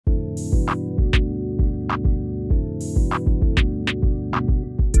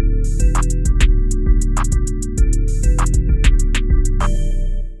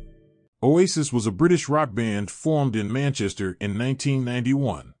Oasis was a British rock band formed in Manchester in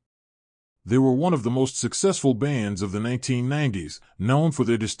 1991. They were one of the most successful bands of the 1990s, known for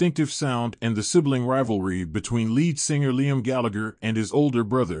their distinctive sound and the sibling rivalry between lead singer Liam Gallagher and his older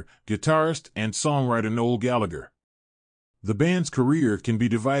brother, guitarist and songwriter Noel Gallagher. The band's career can be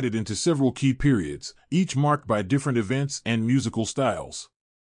divided into several key periods, each marked by different events and musical styles.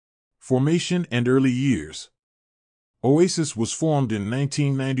 Formation and early years. Oasis was formed in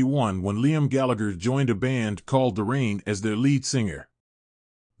 1991 when Liam Gallagher joined a band called The Rain as their lead singer.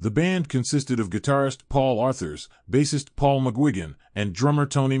 The band consisted of guitarist Paul Arthurs, bassist Paul McGuigan, and drummer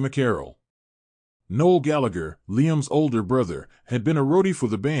Tony McCarroll. Noel Gallagher, Liam's older brother, had been a roadie for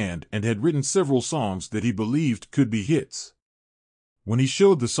the band and had written several songs that he believed could be hits. When he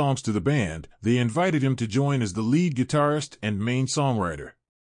showed the songs to the band, they invited him to join as the lead guitarist and main songwriter.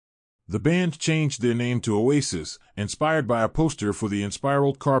 The band changed their name to Oasis, inspired by a poster for the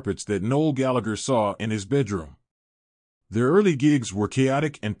inspiral carpets that Noel Gallagher saw in his bedroom. Their early gigs were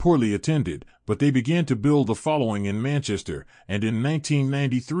chaotic and poorly attended, but they began to build a following in Manchester, and in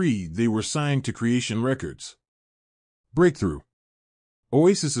 1993 they were signed to Creation Records. Breakthrough.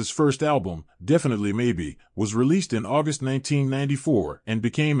 Oasis's first album, Definitely Maybe, was released in August 1994 and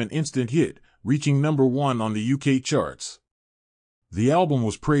became an instant hit, reaching number 1 on the UK charts. The album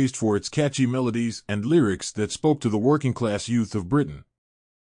was praised for its catchy melodies and lyrics that spoke to the working-class youth of Britain.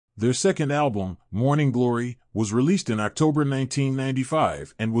 Their second album, Morning Glory, was released in October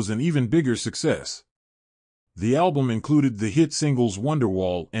 1995 and was an even bigger success. The album included the hit singles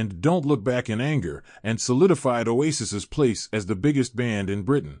Wonderwall and Don't Look Back in Anger and solidified Oasis's place as the biggest band in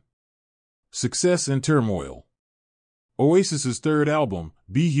Britain. Success and turmoil. Oasis's third album,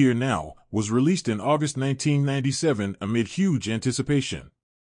 Be Here Now, was released in August 1997 amid huge anticipation.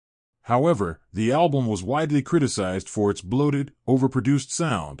 However, the album was widely criticized for its bloated, overproduced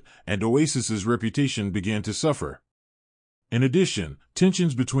sound, and Oasis's reputation began to suffer. In addition,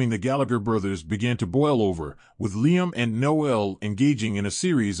 tensions between the Gallagher brothers began to boil over, with Liam and Noel engaging in a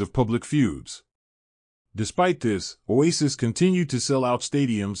series of public feuds. Despite this, Oasis continued to sell out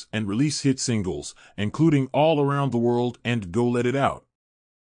stadiums and release hit singles, including All Around the World and Go Let It Out.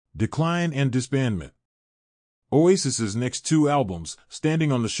 Decline and disbandment. Oasis's next two albums,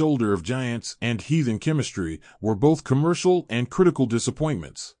 Standing on the Shoulder of Giants and Heathen Chemistry, were both commercial and critical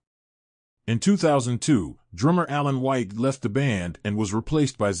disappointments. In 2002, drummer Alan White left the band and was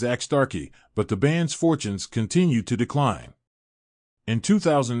replaced by Zach Starkey, but the band's fortunes continued to decline. In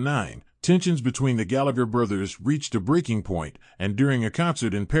 2009, tensions between the Gallagher brothers reached a breaking point, and during a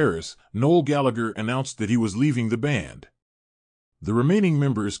concert in Paris, Noel Gallagher announced that he was leaving the band. The remaining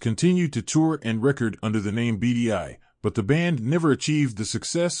members continued to tour and record under the name BDI, but the band never achieved the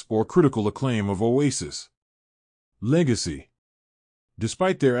success or critical acclaim of Oasis. Legacy.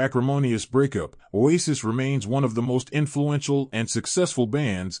 Despite their acrimonious breakup, Oasis remains one of the most influential and successful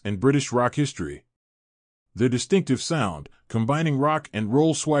bands in British rock history. Their distinctive sound, combining rock and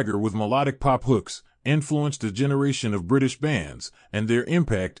roll swagger with melodic pop hooks, influenced a generation of British bands, and their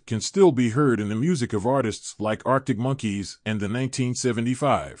impact can still be heard in the music of artists like Arctic Monkeys and the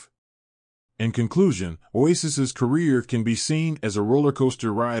 1975. In conclusion, Oasis's career can be seen as a roller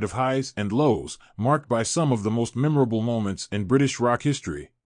coaster ride of highs and lows, marked by some of the most memorable moments in British rock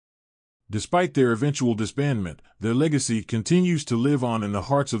history. Despite their eventual disbandment, their legacy continues to live on in the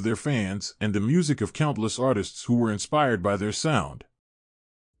hearts of their fans and the music of countless artists who were inspired by their sound.